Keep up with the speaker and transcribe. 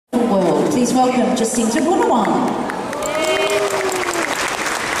Please welcome Jacinta.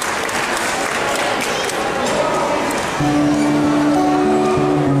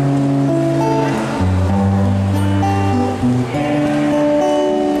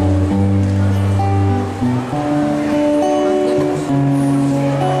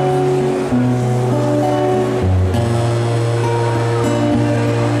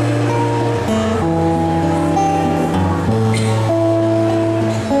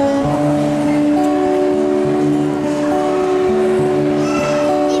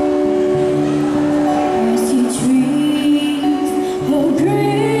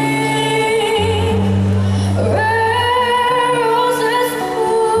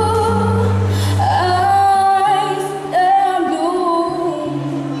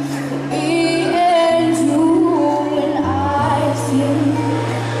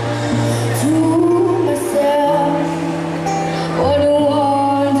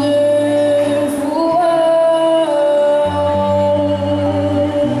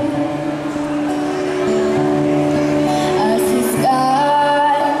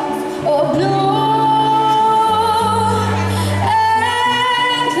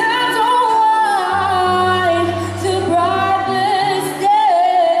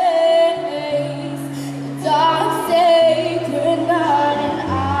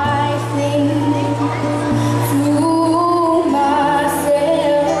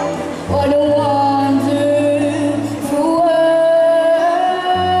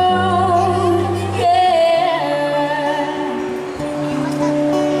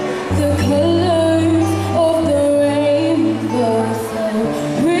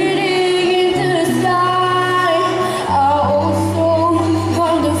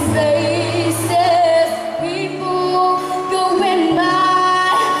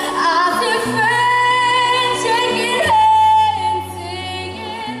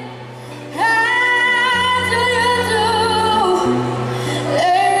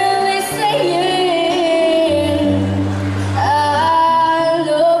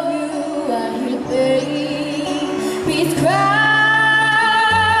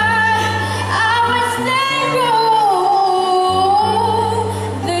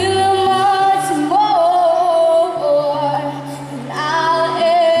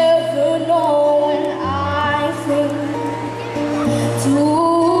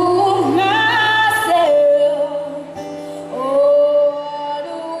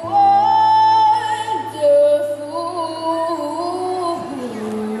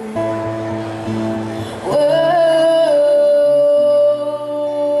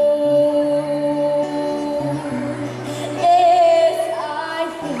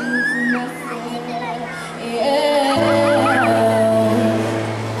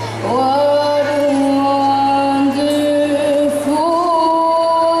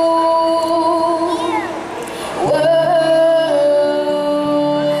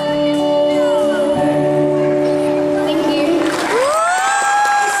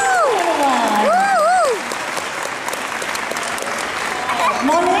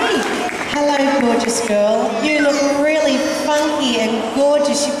 Hello, gorgeous girl. You look really funky and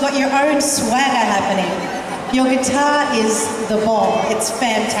gorgeous. You've got your own swagger happening. Your guitar is the bomb. It's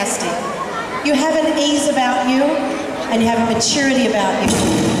fantastic. You have an ease about you and you have a maturity about you,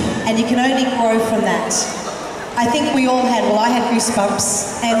 and you can only grow from that. I think we all had, well, I had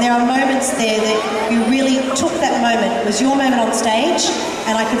goosebumps, and there are moments there that you really took that moment. It was your moment on stage,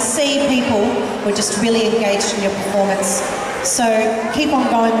 and I could see people were just really engaged in your performance. So keep on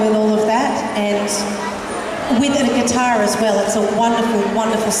going with all of that, and with a guitar as well. It's a wonderful,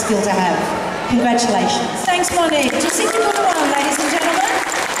 wonderful skill to have. Congratulations. Thanks, Monique. Jacinta, ladies and gentlemen.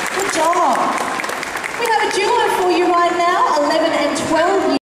 Good job. We have a duo for you right now, 11 and 12 years.